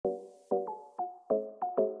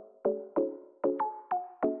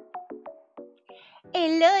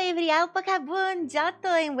Hello every alpaca,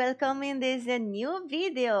 buongiorno and welcome in this new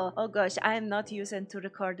video. Oh gosh, I am not using to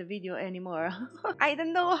record the video anymore. I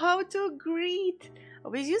don't know how to greet.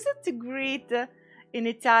 We used to greet in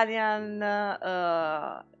Italian in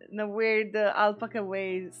a weird alpaca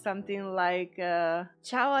way, something like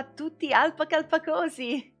Ciao a tutti alpaca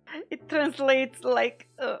alpacosi. It translates like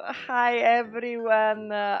hi everyone,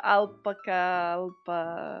 alpaca,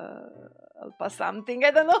 alpa something,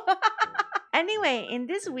 I don't know. Anyway, in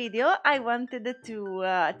this video, I wanted to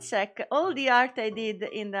check all the art I did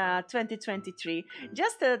in 2023,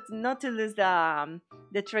 just not to lose the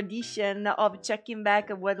tradition of checking back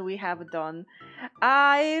what we have done.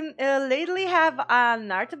 I lately have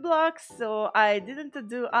an art block, so I didn't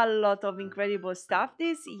do a lot of incredible stuff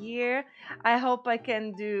this year. I hope I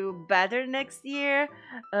can do better next year,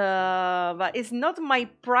 but it's not my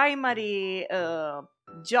primary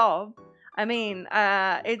job. I mean,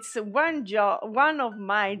 it's one job, one of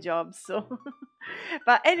my jobs. So,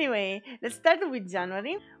 but anyway, let's start with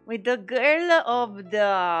January with the girl of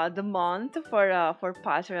the month for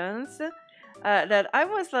patrons. That I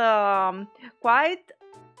was quite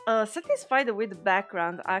satisfied with the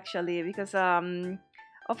background actually because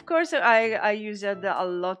of course I used a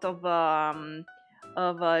lot of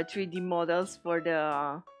 3D models for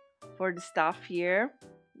the stuff here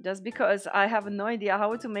just because I have no idea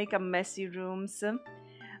how to make a messy rooms,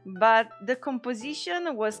 but the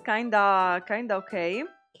composition was kinda okay.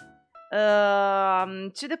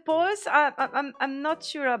 To the pose, I'm not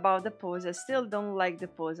sure about the pose. I still don't like the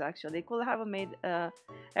pose actually. Could have made her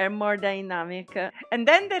more dynamic. And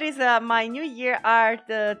then there is my New Year art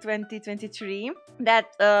 2023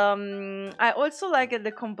 that I also like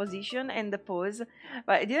the composition and the pose,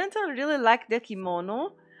 but I didn't really like the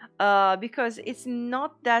kimono because it's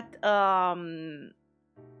not that how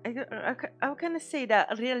can I say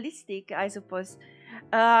that realistic, I suppose.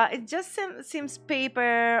 It just seems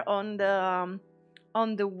paper on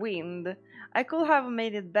the wind. I could have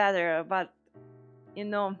made it better, but you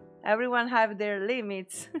know, everyone have their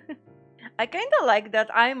limits. I kind of like that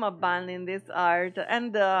I'm a band in this art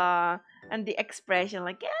and the expression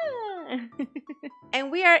like yeah.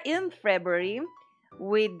 And we are in February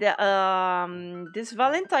with this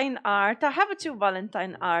Valentine art. I have two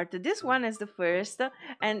Valentine art. This one is the first,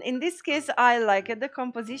 and in this case, I like the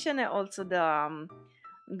composition and also the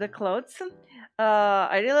clothes.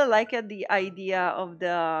 I really like the idea of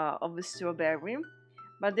the strawberry,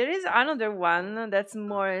 but there is another one that's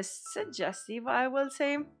more suggestive, I will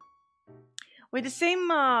say, with the same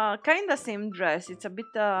kind of same dress. It's a bit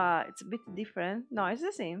different. No, it's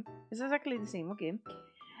the same. It's exactly the same. Okay.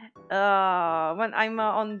 When I'm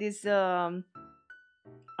on this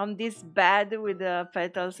bed with the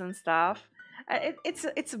petals and stuff.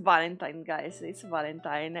 It's Valentine, guys. It's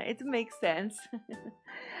Valentine. It makes sense.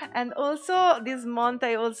 And also this month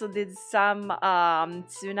I also did some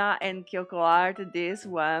Tsuna and Kyoko art. This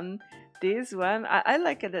one, I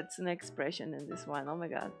like the Tsuna expression in this one. Oh my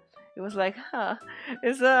god. It was like, huh,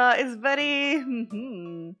 it's very.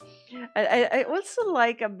 I also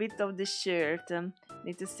like a bit of the shirt,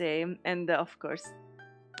 need to say, and of course,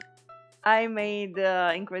 I made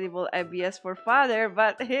incredible ABS for father,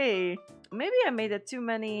 but hey, maybe I made too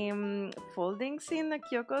many foldings in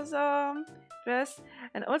Kyoko's dress,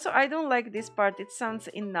 and also I don't like this part. It sounds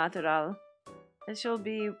unnatural. It should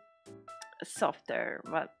be softer,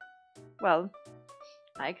 but well,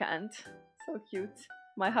 I can't. So cute.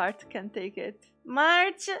 My heart can take it.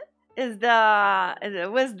 March is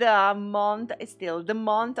was the month, still the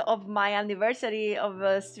month of my anniversary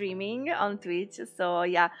of streaming on Twitch. So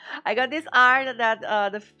yeah, I got this art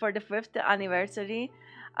that for the 5th anniversary.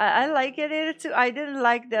 I like it too. I didn't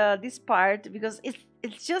like this part because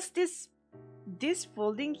it's just this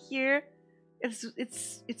folding here.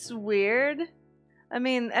 It's weird. I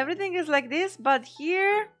mean, everything is like this, but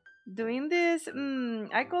here doing this,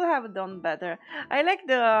 I could have done better. I like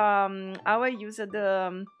how I use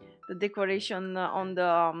the decoration on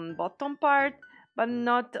the bottom part, but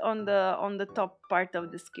not on the top part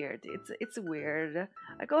of the skirt. It's weird.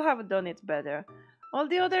 I could have done it better. All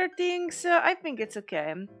the other things, I think it's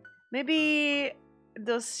okay. Maybe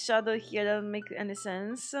those shadow here don't make any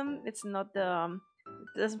sense. It's not it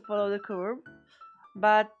doesn't follow the curve,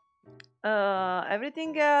 but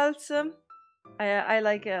everything else. I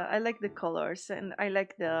like the colors and I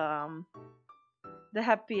like the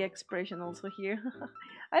happy expression also here.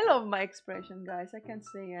 I love my expression, guys. I can't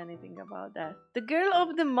say anything about that. The girl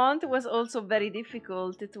of the month was also very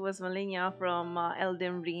difficult. It was Malenia from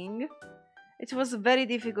Elden Ring. It was very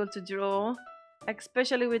difficult to draw,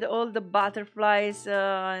 especially with all the butterflies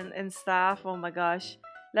and stuff. Oh my gosh.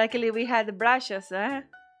 Luckily, we had the brushes, eh?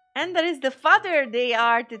 And there is the Father Day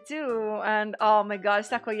art too. And oh my gosh,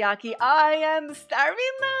 takoyaki. I am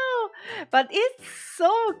starving now. But it's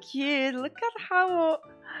so cute. Look at how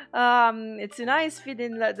it's a nice fit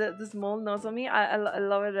in the small Nozomi. I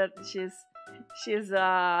love it that she's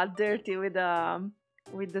dirty with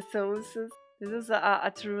the sauces. This is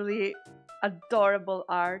a truly adorable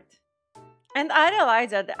art. And I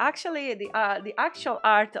realized that actually the actual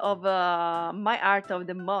art of my art of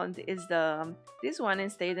the month is the this one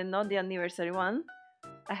instead and not the anniversary one.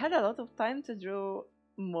 I had a lot of time to draw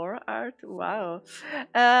more art. Wow,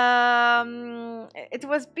 it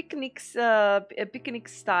was a picnic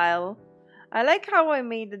style. I like how I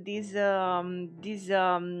made this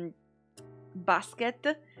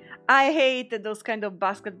basket. I hate those kind of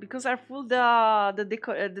baskets because are full the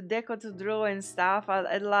deco to draw and stuff.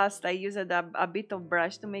 At last, I used a bit of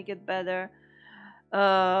brush to make it better.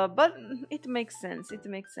 But it makes sense. It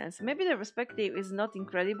makes sense. Maybe the perspective is not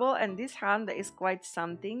incredible, and this hand is quite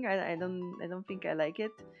something. I don't think I like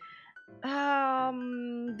it.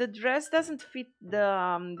 The dress doesn't fit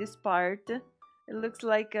the this part. It looks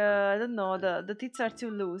like I don't know. The tits are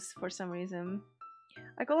too loose for some reason.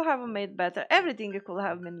 I could have made better. Everything I could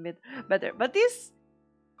have made better. But this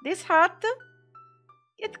hat,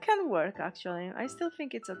 it can work actually. I still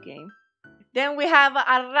think it's okay. Then we have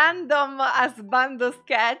a random Asbando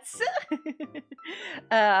sketch.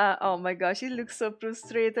 Oh my gosh, he looks so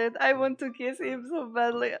frustrated. I want to kiss him so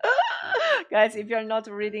badly. Guys, if you're not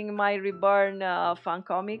reading my Reborn fan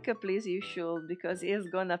comic, please you should because he's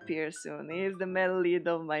gonna appear soon. He is the male lead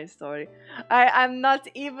of my story. I'm not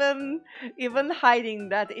even hiding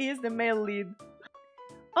that he is the male lead.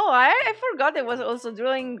 Oh, I forgot I was also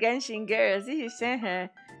drawing Genshin girls. This is her.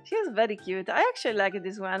 She's very cute. I actually like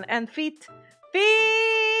this one. And feet.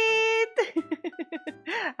 Feet!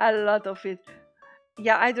 A lot of feet.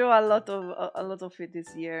 Yeah, I drew a lot of feet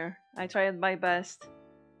this year. I tried my best.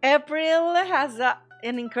 April has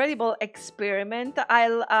an incredible experiment.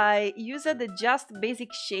 I used just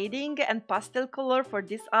basic shading and pastel color for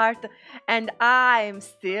this art, and I'm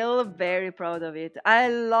still very proud of it. I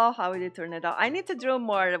love how it turned out. I need to draw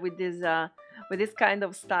more with this kind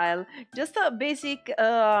of style. Just a basic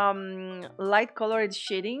light colored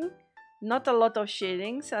shading, not a lot of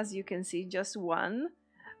shadings, as you can see, just one.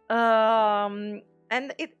 And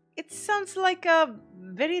it sounds like a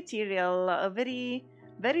very ethereal, a very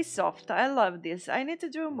soft. I love this. I need to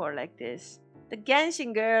do more like this. The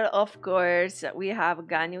Genshin girl, of course. We have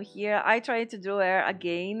Ganyu here. I tried to draw her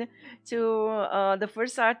again. The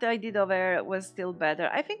first art I did of her was still better.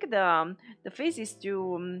 I think the face is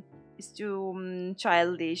too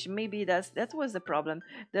childish. Maybe that was the problem.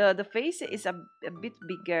 The face is a bit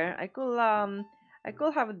bigger. I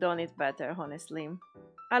could have done it better, honestly.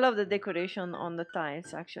 I love the decoration on the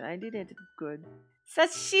tiles. Actually, I did it good.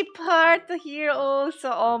 Such cheap art here also.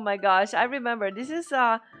 Oh my gosh, I remember this is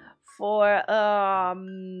for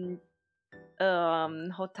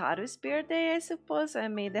Hotaru's birthday, I suppose. I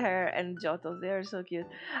made her and Joto's. They are so cute.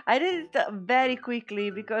 I did it very quickly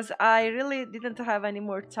because I really didn't have any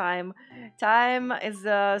more time. Time is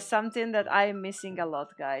something that I'm missing a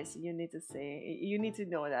lot, guys. You need to say, you need to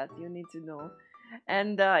know that. You need to know.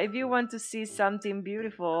 And if you want to see something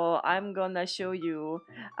beautiful, I'm gonna show you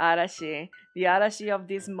Arashi. The Arashi of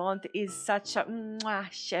this month is such a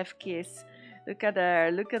mwah, chef kiss. Look at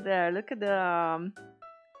there, look at there, look at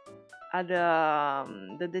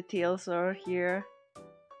the details are here.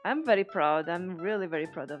 I'm very proud. I'm really very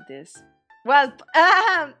proud of this. Well,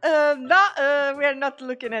 no, we're not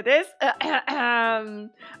looking at this.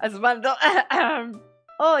 As well,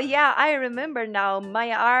 oh yeah, I remember now.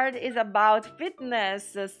 My art is about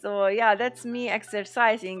fitness. So yeah, that's me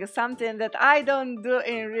exercising, something that I don't do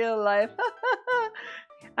in real life.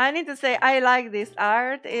 I need to say I like this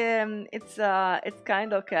art. It's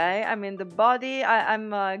kind of okay. I mean the body.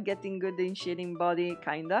 I'm getting good in shading body,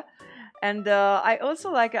 kinda, and I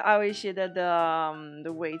also like how he shaded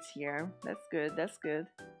the weights here. That's good. That's good.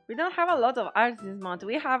 We don't have a lot of art this month.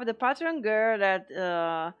 We have the Patron girl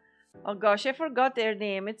that. Oh gosh, I forgot their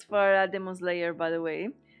name. It's for Demon Slayer, by the way.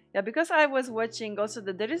 Yeah, because I was watching also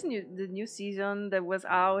there is the new season that was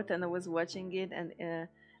out, and I was watching it, and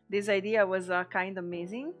this idea was kind of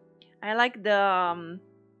amazing. I like the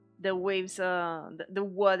waves, the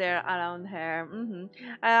water around her.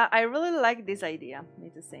 I really like this idea,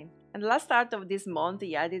 need to say. And last start of this month,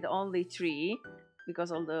 yeah, I did only 3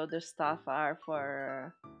 because all the other stuff are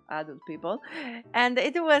for adult people, and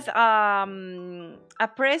it was a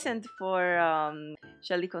present for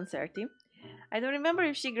Shelly Concerti. I don't remember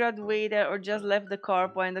if she graduated or just left the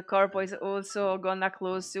corpo, and the corpo is also gonna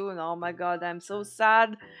close soon. Oh my god, I'm so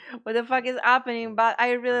sad. What the fuck is happening? But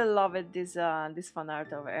I really love it. This fan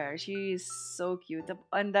art of her. She is so cute,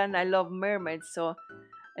 and then I love mermaids, so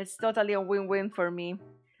it's totally a win-win for me.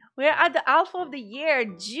 We're at the alpha of the year,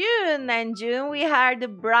 June, and June we have the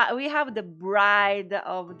bride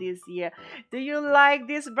of this year. Do you like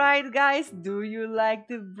this bride, guys? Do you like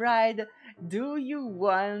the bride? Do you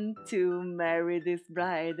want to marry this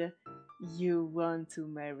bride? You want to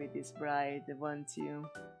marry this bride, won't you?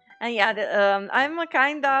 And yeah, I'm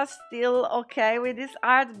kinda still okay with this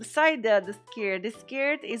art. Beside the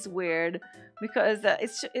skirt is weird because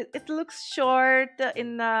it looks short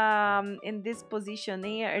in this position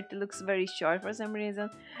here. It looks very short for some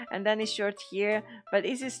reason, and then it's short here. But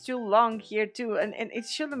this is too long here too, and it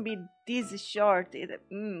shouldn't be this short.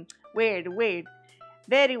 Weird, weird,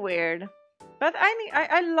 very weird. But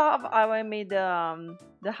I love how I made the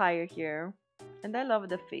higher here, and I love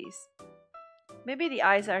the face. Maybe the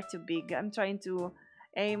eyes are too big. I'm trying to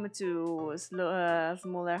aim to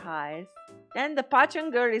smaller eyes. Then the patron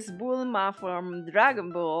girl is Bulma from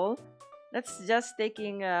Dragon Ball. That's just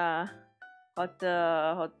taking hot,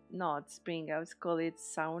 not spring. I would call it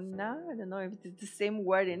sauna. I don't know if it's the same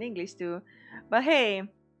word in English too. But hey,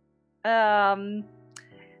 um,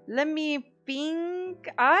 let me think.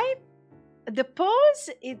 The pose.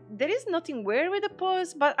 There is nothing weird with the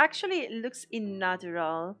pose, but actually it looks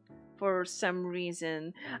unnatural for some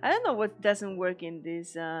reason. I don't know what doesn't work in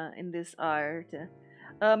this art.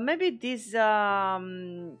 Maybe this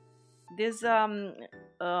harm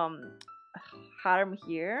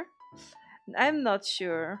here. I'm not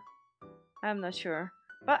sure. I'm not sure.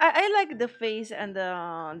 But I like the face and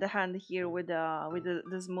the hand here with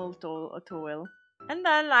the small towel. And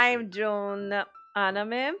then I've drawn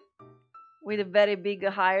anime with a very big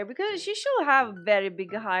hair because she should have very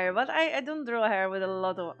big hair, but I don't draw her with a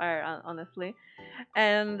lot of hair honestly.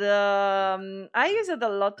 And I used a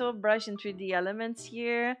lot of brush and 3D elements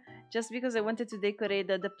here just because I wanted to decorate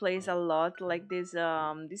the place a lot, like this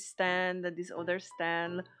stand, this other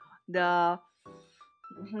stand, the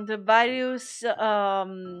the various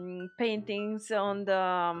paintings on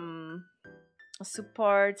the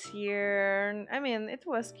supports here. I mean, it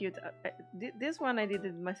was cute. This one I did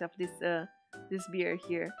it myself. This beer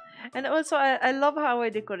here, and also I love how I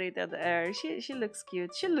decorated her. She looks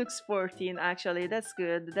cute. She looks 14 actually. That's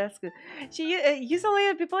good. That's good. She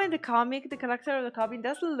usually people in the comic, the character of the comic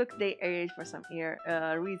doesn't look their age for some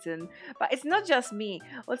reason, but it's not just me.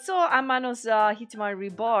 Also, Amano's Hitman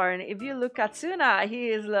Reborn. If you look at Tsuna, he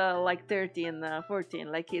is like 13,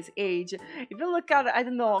 14, like his age. If you look at, I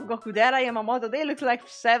don't know, Gokudera Yamamoto, they look like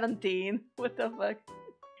 17. What the fuck?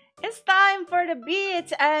 It's time for the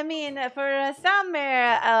beach. I mean, for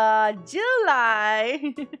summer,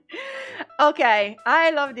 July. Okay,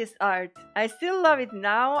 I love this art. I still love it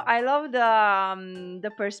now. I love not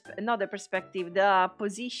the perspective, the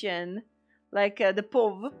position, like the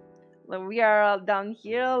pose. Like we are all down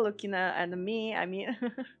here looking at me. I mean,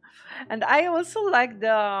 and I also like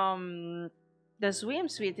the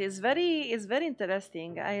swimsuit. It's very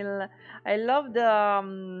interesting. I love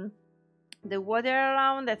the water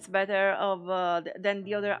around. That's better than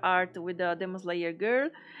the other art with the Demon Slayer girl.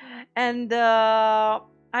 And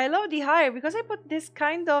I love the hair because I put this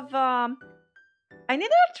kind of I need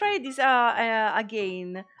to try this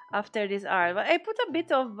again after this art, but I put a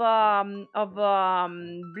bit of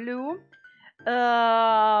blue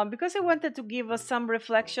because I wanted to give us some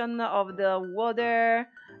reflection of the water,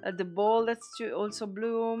 the bowl that's also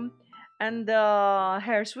blue, and the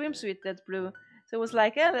hair swimsuit that's blue. So it was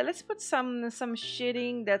like, yeah, let's put some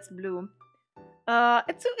shading that's blue.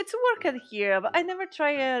 It's working here, but I never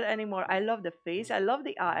try it anymore. I love the face. I love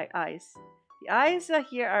the eyes. The eyes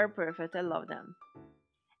here are perfect. I love them.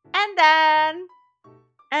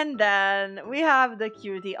 And then we have the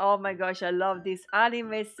cutie. Oh my gosh, I love this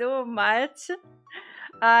anime so much.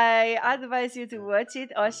 I advise you to watch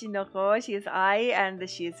it. Oshinoko, she's I, and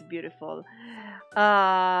she's beautiful.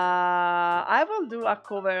 I will do a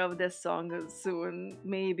cover of this song soon,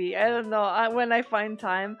 maybe. I don't know, when I find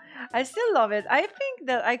time. I still love it. I think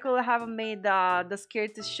that I could have made the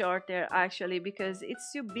skirt shorter actually because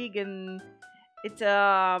it's too big and it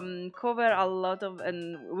cover a lot of,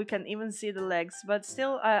 and we can even see the legs. But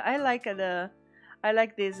still, I like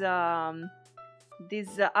this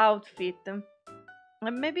outfit.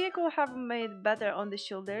 Maybe I could have made better on the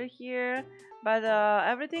shoulder here, but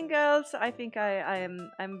everything else, I think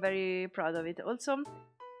I'm very proud of it. Also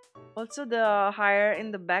the hair in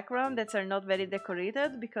the background that are not very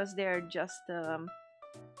decorated because they are just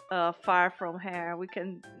far from hair.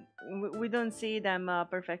 we don't see them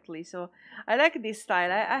perfectly. So I like this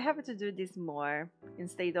style. I have to do this more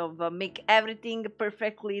instead of make everything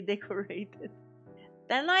perfectly decorated.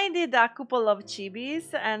 Then I did a couple of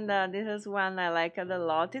chibis, and this is one I like a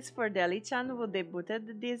lot. It's for Deli-chan, who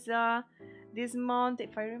debuted this month,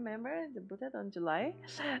 if I remember, debuted on July.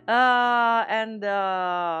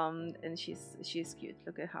 And she's cute.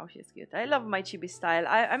 Look at how she's cute. I love my chibi style.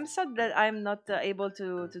 I'm sad that I'm not able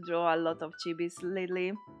to draw a lot of chibis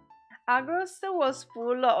lately. August was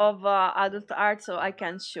full of adult art, so I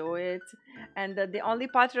can show it. And the only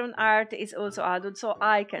Patreon art is also adult, so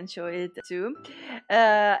I can show it too.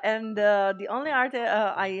 And the only art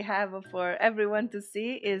I have for everyone to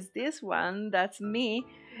see is this one. That's me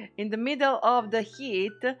in the middle of the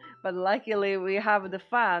heat, but luckily we have the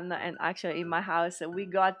fan. And actually, in my house, we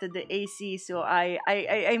got the AC, so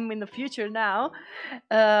I'm in the future now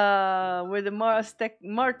with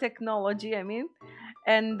more technology. I mean.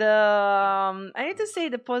 And I need to say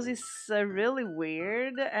the pose is really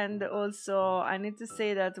weird, and also I need to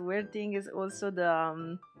say that weird thing is also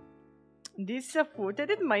the this foot. I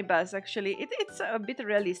did my best actually. It's a bit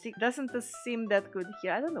realistic. Doesn't seem that good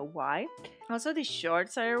here. I don't know why. Also, the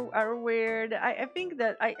shorts are weird. I think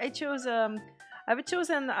that I chose I've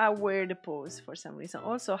chosen a weird pose for some reason.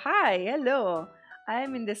 Also, hi, hello.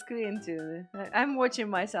 I'm in the screen too. I'm watching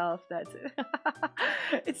myself. That's it.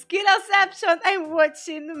 It's Kiralushia. I'm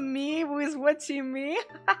watching me. Who is watching me?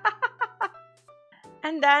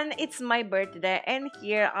 And then it's my birthday, and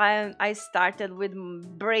here I started with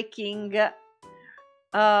breaking.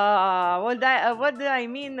 What do I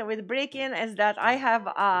mean with breaking is that I have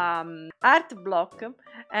art block,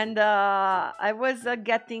 and I was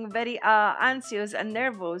getting very anxious and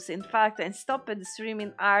nervous, in fact, and stopped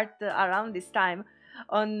streaming art around this time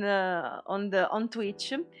on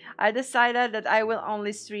Twitch. I decided that I will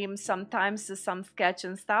only stream sometimes some sketch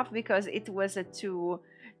and stuff because it was too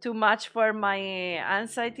much for my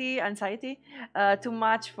anxiety, too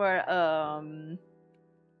much for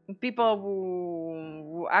people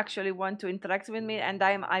who actually want to interact with me, and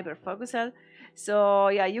I'm hyper focused. So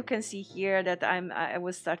yeah, you can see here that I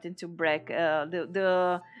was starting to break.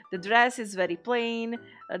 The dress is very plain.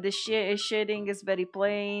 The shading is very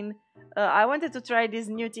plain. I wanted to try this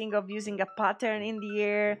new thing of using a pattern in the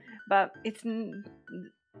air, but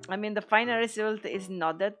I mean, the final result is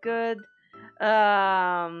not that good.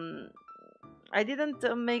 I didn't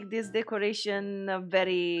make this decoration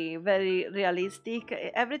very realistic.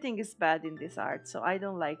 Everything is bad in this art, so I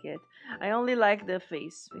don't like it. I only like the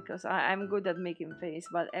face because I'm good at making face,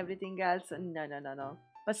 but everything else, no.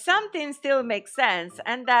 But something still makes sense,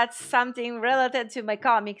 and that's something related to my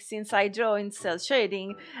comics since I draw in cell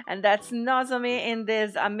shading, and that's Nozomi in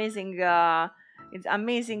this amazing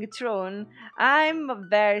throne. I'm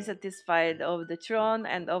very satisfied of the throne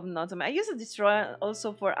and of Nozomi. I used this throne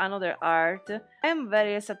also for another art. I'm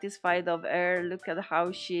very satisfied of her. Look at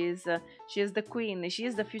how she's the queen. She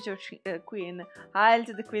is the future queen. Hail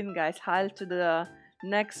to the queen, guys. Hail to the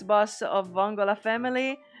next boss of Vongola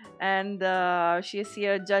family. And she's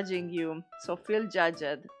here judging you. So feel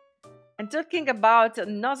judged. And talking about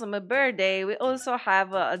Nozomi birthday, we also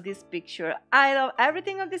have this picture. I love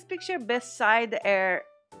everything on this picture beside her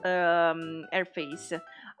face.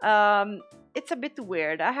 It's a bit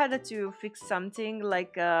weird. I had to fix something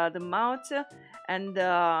like the mouth and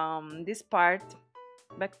this part,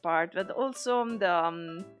 back part, but also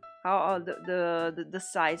the how the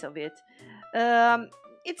size of it.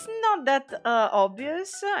 It's not that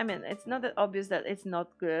obvious. I mean, it's not that obvious that it's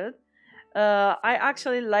not good. I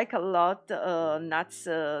actually like a lot Nuts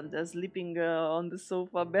sleeping on the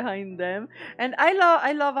sofa behind them, and I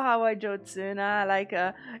love how I draw Tsuna. Like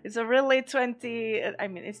it's a really 20. I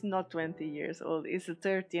mean, it's not 20 years old. It's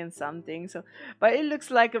 30 and something. So, but it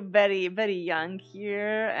looks like a very young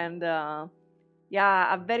here, and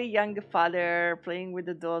yeah, a very young father playing with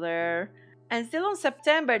the daughter. And still on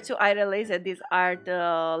September too, I released this art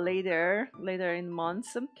later in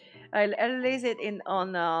months. I released it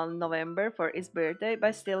on November for his birthday, but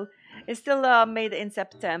it's still made in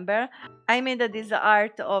September. I made this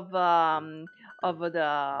art of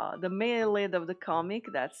the male lead of the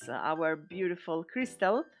comic. That's our beautiful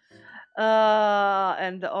Crystal.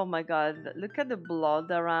 And oh my God, look at the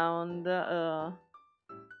blood around.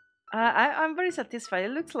 I'm very satisfied.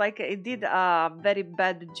 It looks like it did a very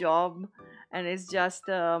bad job, and it's just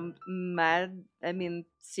mad. I mean,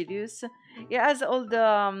 serious. It has all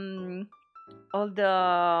the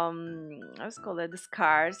what's called it, the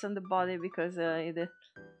scars on the body because I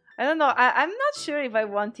don't know. I'm not sure if I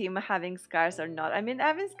want him having scars or not. I mean,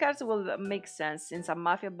 having scars will make sense since a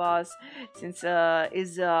mafia boss, since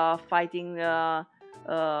is fighting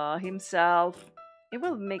himself. It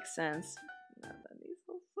will make sense.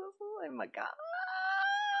 Oh my god.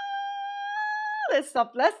 Let's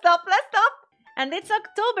stop, let's stop, let's stop. And it's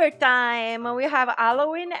October time. We have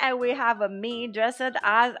Halloween and we have me dressed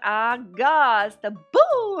as a ghost.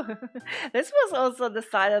 Boo! This was also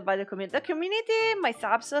decided by the community. The community, my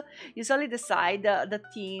subs, usually decide the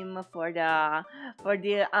theme for the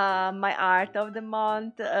my art of the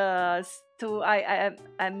month.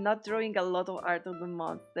 I'm not drawing a lot of art of the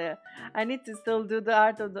month. I need to still do the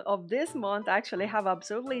art of this month. I actually have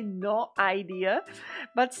absolutely no idea,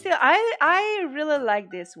 but still, I really like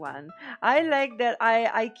this one. I like that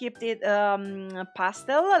I kept it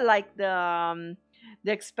pastel, like the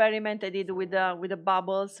experiment I did with the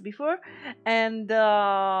bubbles before, and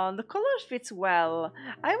the color fits well.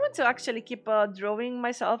 I want to actually keep drawing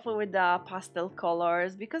myself with the pastel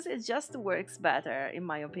colors because it just works better, in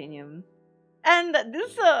my opinion. And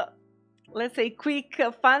this let's say quick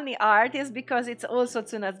funny art is because it's also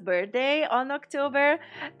Tuna's birthday on October,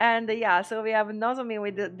 and yeah, so we have Nozomi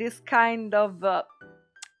with this kind of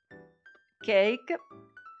cake,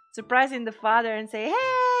 surprising the father and say,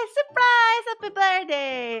 "Hey, surprise, happy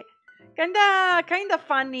birthday!" Kinda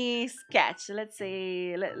funny sketch. Let's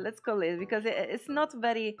say let's call it because it's not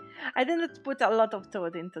very. I didn't put a lot of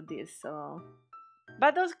thought into this, so.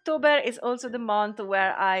 But October is also the month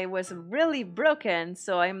where I was really broken,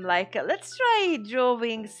 so I'm like, let's try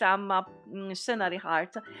drawing some scenery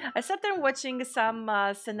art. I started watching some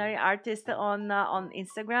scenery artists on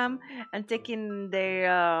Instagram and taking their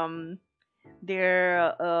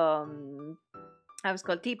I was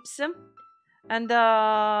called tips, and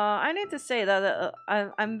I need to say that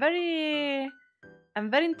I'm very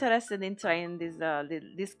interested in trying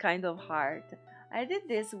this kind of art. I did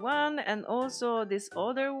this one and also this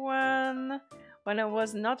other one when I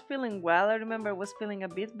was not feeling well. I remember I was feeling a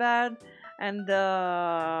bit bad, and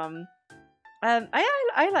I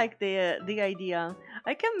like the idea.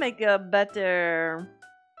 I can make a better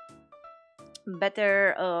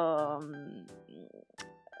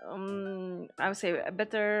I would say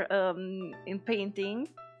better in painting.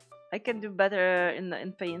 I can do better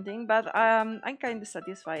in painting, but I'm kind of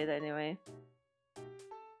satisfied anyway.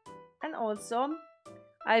 And also,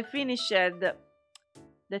 I finished the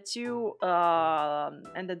two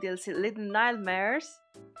and the DLC Little Nightmares,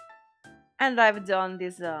 and I've done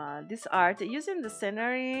this art using the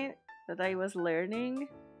scenery that I was learning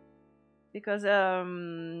because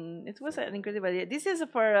it was an incredible idea. This is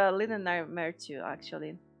for Little Nightmare 2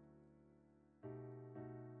 actually.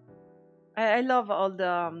 I love all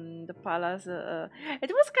the palace. It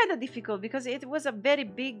was kind of difficult because it was a very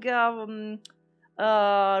big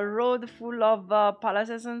road full of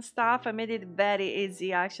palaces and stuff. I made it very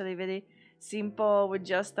easy, actually, very simple with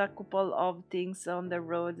just a couple of things on the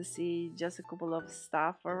road. See, just a couple of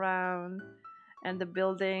stuff around, and the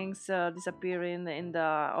buildings disappearing in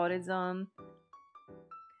the horizon.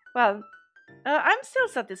 Well, I'm still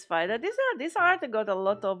satisfied. This art got a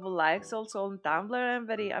lot of likes also on Tumblr. I'm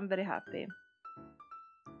very happy.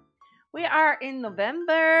 We are in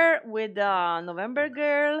November with November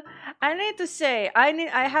Girl. I need to say,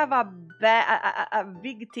 I have a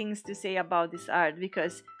big things to say about this art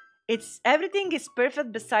because it's everything is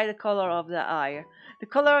perfect beside the color of the eye. The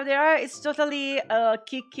color of the eye is totally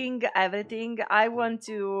kicking everything. I want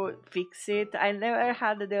to fix it. I never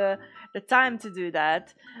had the time to do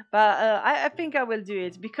that, but I think I will do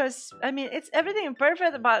it because I mean it's everything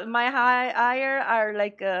perfect, but my eye are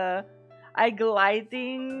like. I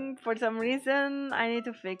gliding for some reason. I need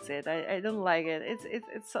to fix it. I don't like it.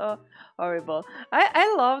 It's so horrible.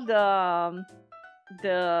 I love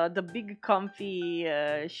the big comfy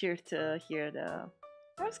shirt here. The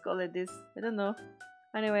let's call it this. I don't know.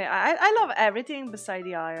 Anyway, I love everything beside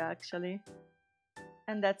the eye actually,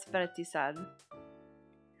 and that's pretty sad.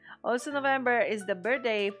 Also, November is the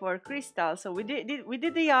birthday for Crystal, so we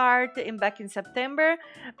did the art back in September,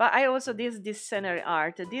 but I also did this scenery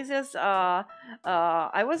art. This is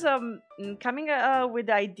I was coming with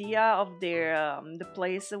the idea of the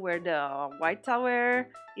place where the White Tower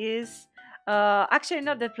is. Actually,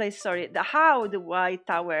 not the place. Sorry, the how the White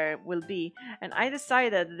Tower will be, and I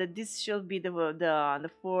decided that this should be the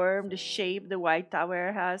form, the shape the White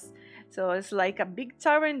Tower has. So it's like a big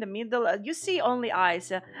tower in the middle. You see only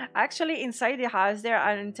eyes. Actually, inside the house, there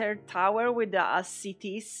are an entire tower with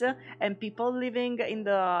cities and people living in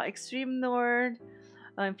the extreme north.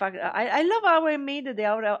 In fact, I love how I made the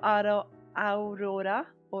aurora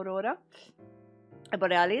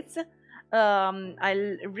borealis.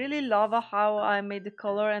 Really love how I made the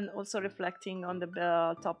color and also reflecting on the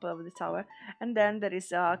top of the tower. And then there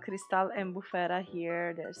is Crystal and Bufera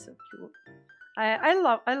here. They're so cute.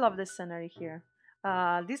 I love the scenery here.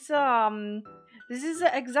 This is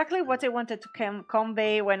exactly what I wanted to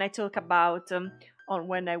convey when I talk about or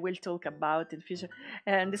when I will talk about in the future.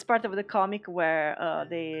 And this part of the comic where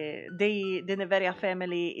the Neveria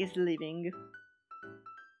family is living.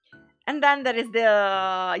 And then there is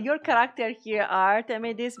the your character here art. I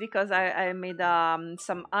made this because I made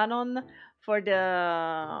some anon for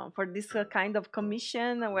this kind of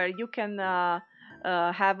commission where you can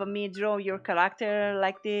have me draw your character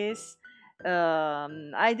like this.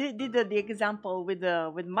 I did the example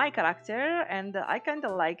with my character, and I kind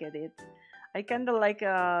of liked it. I kind of like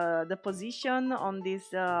the position on this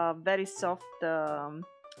very soft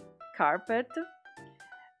carpet,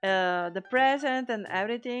 the present and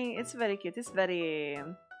everything. It's very cute. It's very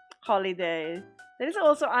holiday. There is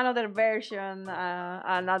also another version,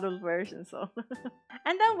 an adult version. So,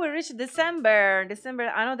 and then we reach December.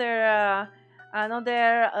 December,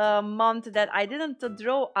 another month that I didn't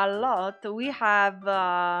draw a lot. We have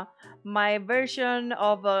my version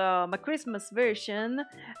of my Christmas version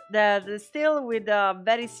that is still with a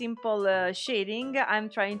very simple shading. I'm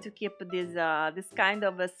trying to keep this kind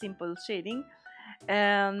of a simple shading,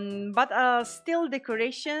 but still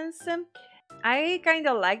decorations. I kind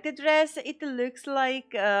of like the dress. It looks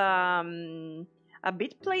like a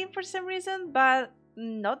bit plain for some reason, but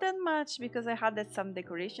not that much because I had some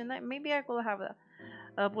decoration. Maybe I could have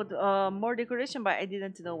put more decoration, but I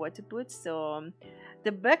didn't know what to put. So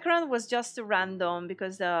the background was just random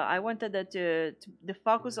because I wanted the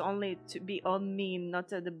focus only to be on me, not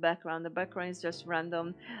the background. The background is just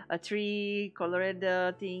random, tree, colored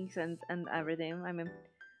things, and everything. I mean,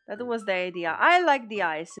 that was the idea. I like the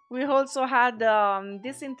eyes. We also had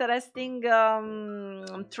this interesting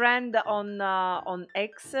trend on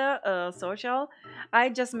X social. I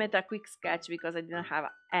just made a quick sketch because I didn't have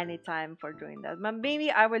any time for doing that. But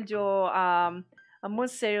maybe I will do a more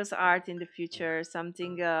serious art in the future.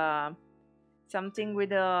 Something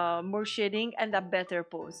with more shading and a better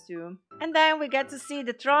pose too. And then we get to see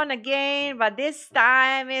the throne again, but this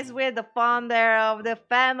time is with the founder of the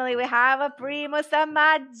family. We have a Primo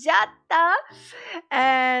Samajata,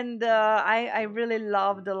 and I really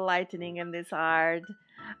love the lightning in this art.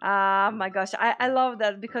 My gosh, I love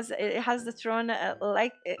that because it has the throne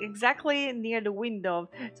like exactly near the window,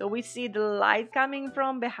 so we see the light coming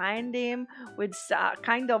from behind him with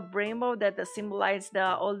kind of rainbow that symbolize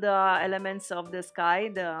all the elements of the sky,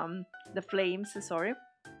 the flames. Sorry,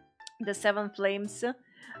 the seven flames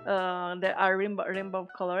that are rainbow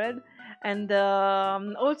colored, and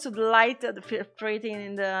also the light filtrating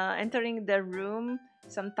in the entering the room.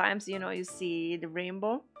 Sometimes you see the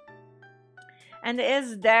rainbow, and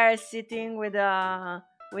is there sitting with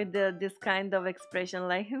this kind of expression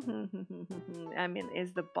like I mean,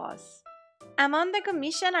 is the boss. Among the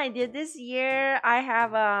commission I did this year,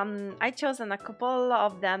 I chosen a couple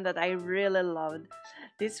of them that I really loved.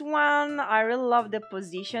 This one I really love the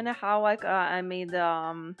position, how I made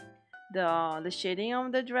the shading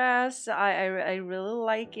of the dress. I really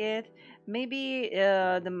like it. Maybe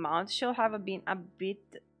the mount should have been a bit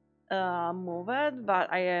moved,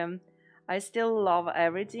 but I still love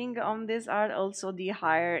everything on this art. Also the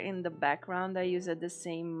hair in the background, I used the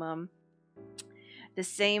same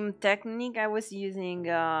technique I was using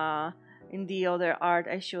in the other art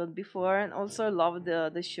I showed before, and also love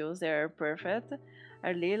the shoes. They're perfect. I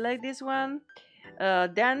really like this one.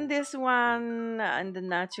 Then this one and the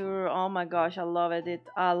nature. Oh my gosh, I love it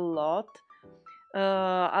a lot.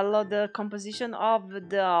 I love the composition of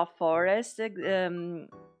the forest, in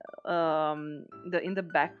the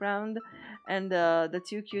background, and the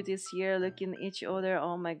two cuties here looking each other.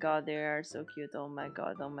 Oh my god, they are so cute. Oh my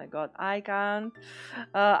god, oh my god, I can't.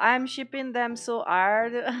 I'm shipping them so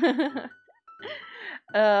hard.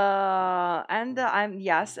 And I'm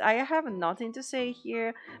yes, I have nothing to say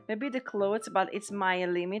here. Maybe the clothes, but it's my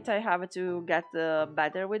limit. I have to get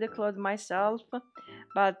better with the clothes myself.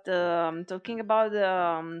 But talking about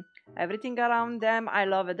everything around them, I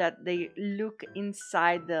love it that they look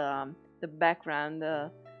inside the background.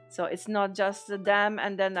 So it's not just them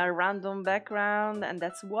and then a random background, and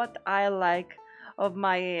that's what I like of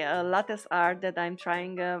my latest art, that I'm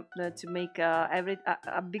trying to make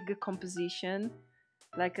a big composition,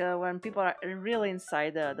 like when people are really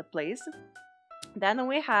inside the place. Then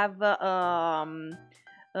we have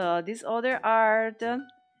this other art.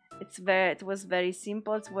 It was very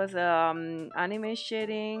simple. It was anime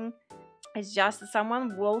shading. It's just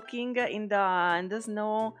someone walking in the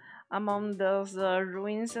snow among those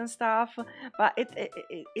ruins and stuff, but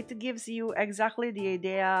it gives you exactly the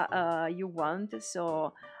idea you want.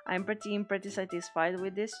 So I'm pretty satisfied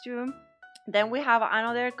with this too. Then we have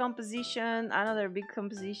another composition, another big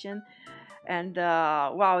composition. And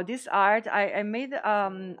wow, this art I made,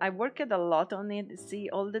 I worked a lot on it. See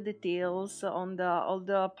all the details on the all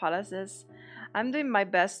the palaces. I'm doing my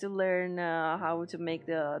best to learn how to make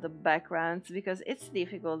the backgrounds, because it's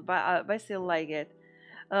difficult, but I still like it.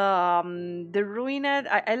 The ruined,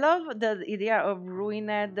 I love the idea of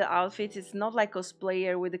ruined outfits. It's not like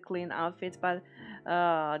cosplayer with the clean outfits, but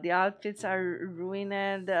the outfits are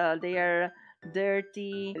ruined, they are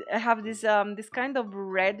dirty. I have this kind of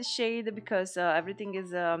red shade because everything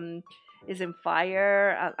is in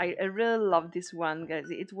fire. I really love this one, guys.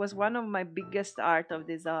 It was one of my biggest art of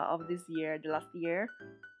this year, the last year.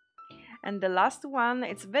 And the last one,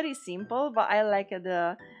 it's very simple, but I like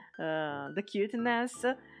the cuteness.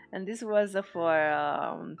 And this was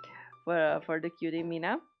for the cutie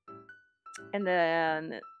Mina. And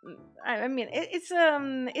then I mean it's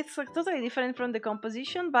like totally different from the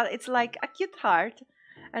composition, but it's like a cute heart,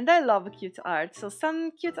 and I love cute art. So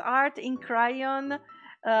some cute art in crayon.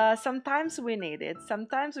 Sometimes we need it.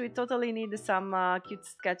 Sometimes we totally need some cute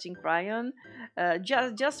sketching crayon,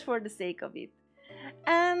 just for the sake of it.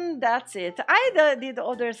 And that's it. I did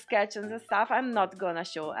other sketches and stuff. I'm not gonna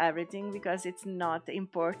show everything because it's not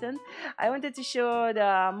important. I wanted to show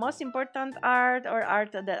the most important art, or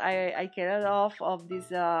art that I cared of this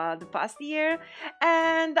the past year,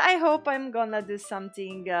 and I hope I'm gonna do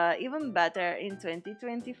something even better in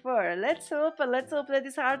 2024. Let's hope that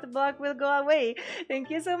this art block will go away. Thank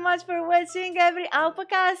you so much for watching, every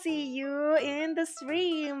alpaca. See you in the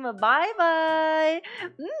stream. Bye bye.